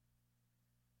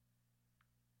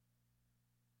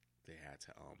they had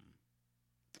to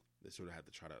they sort of had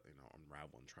to try to, you know,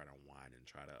 unravel and try to unwind and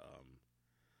try to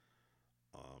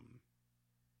um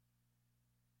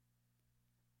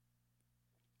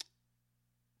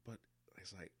but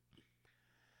it's like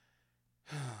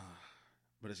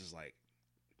but it's just like,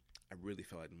 I really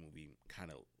felt like the movie kind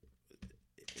of,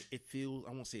 it feels,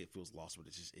 I won't say it feels lost, but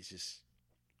it's just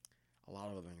a lot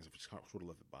of other things have just sort of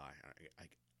left it by.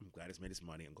 I'm glad it's made its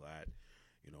money. I'm glad,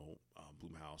 you know,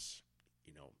 Blumhouse,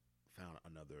 you know, found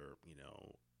another, you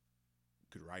know,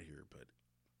 good write here, but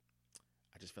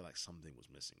I just felt like something was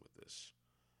missing with this.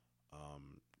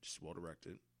 Just well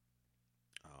directed.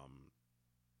 Um,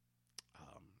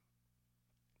 um,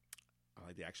 I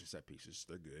like the action set pieces;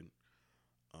 they're good.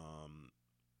 Um,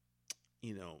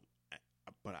 you know,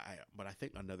 but I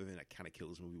think another thing that kind of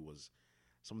killed this movie was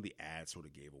some of the ads sort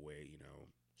of gave away, you know,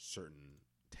 certain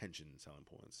tension selling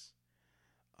points.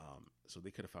 So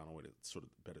they could have found a way to sort of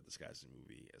better disguise the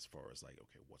movie as far as like,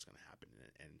 okay, what's going to happen,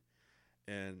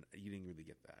 and you didn't really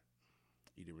get that.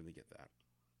 You didn't really get that.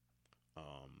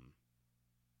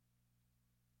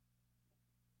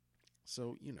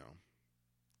 So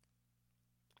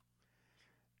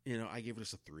I gave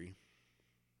this a 3.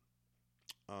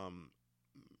 Um,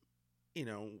 you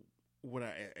know,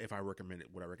 if I recommend it,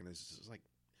 what I recommend is like,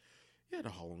 yeah, the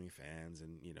Halloween fans,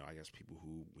 and I guess people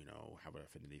who have an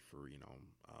affinity for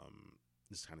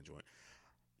this kind of joint,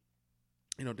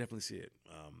 definitely see it.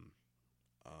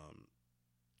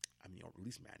 I mean, or at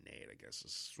least matinee, I guess,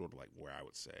 is sort of like where I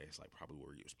would say it's like probably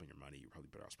where you spend your money. You're probably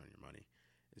better off spending your money.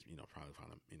 Is probably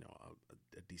find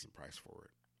a decent price for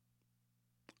it.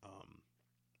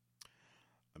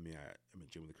 I mean,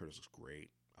 Jamie Lee Curtis looks great.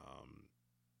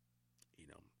 You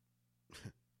know,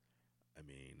 I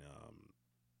mean,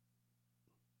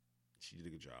 she did a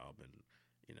good job, and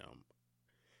you know,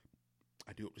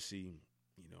 I do hope to see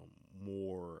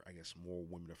more. I guess more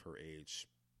women of her age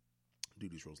do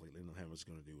these roles. Like Linda Hamilton's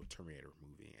going to do a Terminator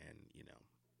movie, and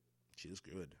she is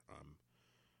good.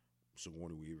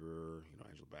 Sigourney Weaver,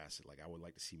 Angela Bassett. Like I would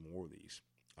like to see more of these,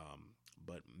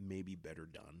 but maybe better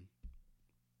done.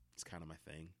 It's kind of my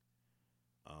thing,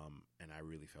 and I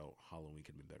really felt Halloween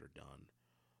could have been better done.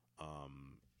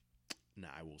 Now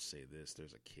I will say this: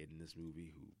 there's a kid in this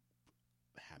movie who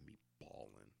had me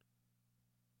bawling.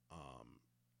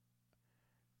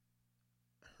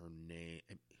 Her name,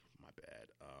 my bad.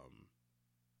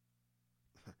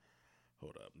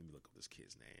 Hold up, let me look up this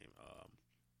kid's name.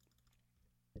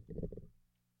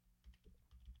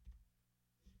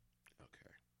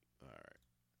 Okay, all right.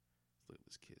 Let's look at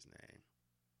this kid's name.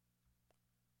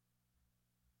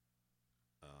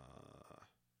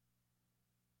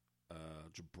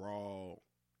 Jabral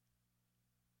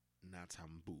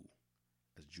Natambu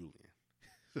as Julian.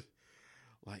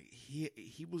 Like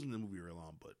he was in the movie early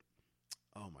on, but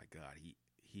oh my god,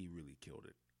 he really killed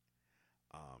it.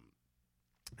 Oh,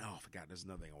 I forgot. There's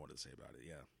another thing I wanted to say about it.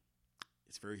 Yeah,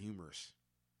 it's very humorous.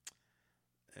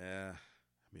 I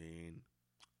mean,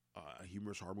 a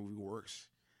humorous horror movie works,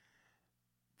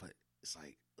 but it's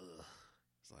like, ugh.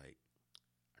 It's like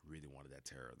I really wanted that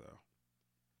terror though.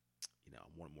 I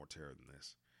wanted more terror than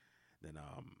this. Then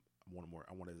I wanted more.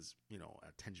 I wanted this,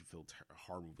 a tension-filled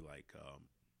horror movie like,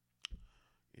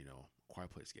 Quiet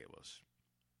Place gave us.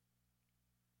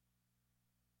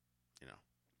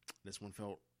 This one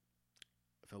felt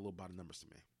a little by the numbers to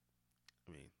me.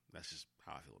 I mean, that's just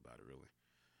how I feel about it, really.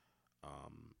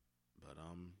 But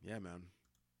yeah, man.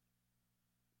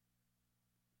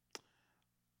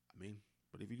 I mean,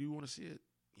 but if you do want to see it,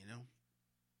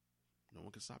 no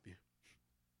one can stop you.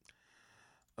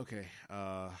 Okay,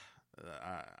 I'm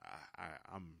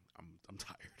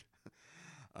tired.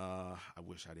 I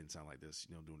wish I didn't sound like this,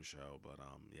 doing the show, but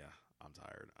yeah, I'm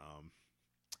tired.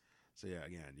 So yeah,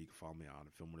 again, you can follow me on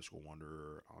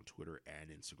Film_Wanderer on Twitter and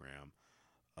Instagram.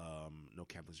 No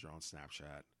Cap Messenger on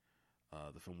Snapchat.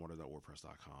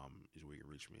 TheFilmWanderer.wordpress.com is where you can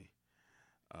reach me.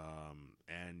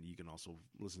 And you can also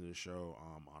listen to the show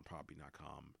on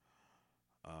Podbean.com.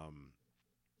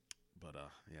 But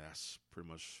yeah, that's pretty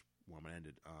much where I'm gonna end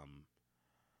it.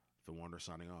 Film Wanderer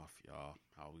signing off, y'all.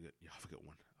 Y'all have a good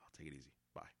one. I'll take it easy.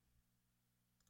 Bye.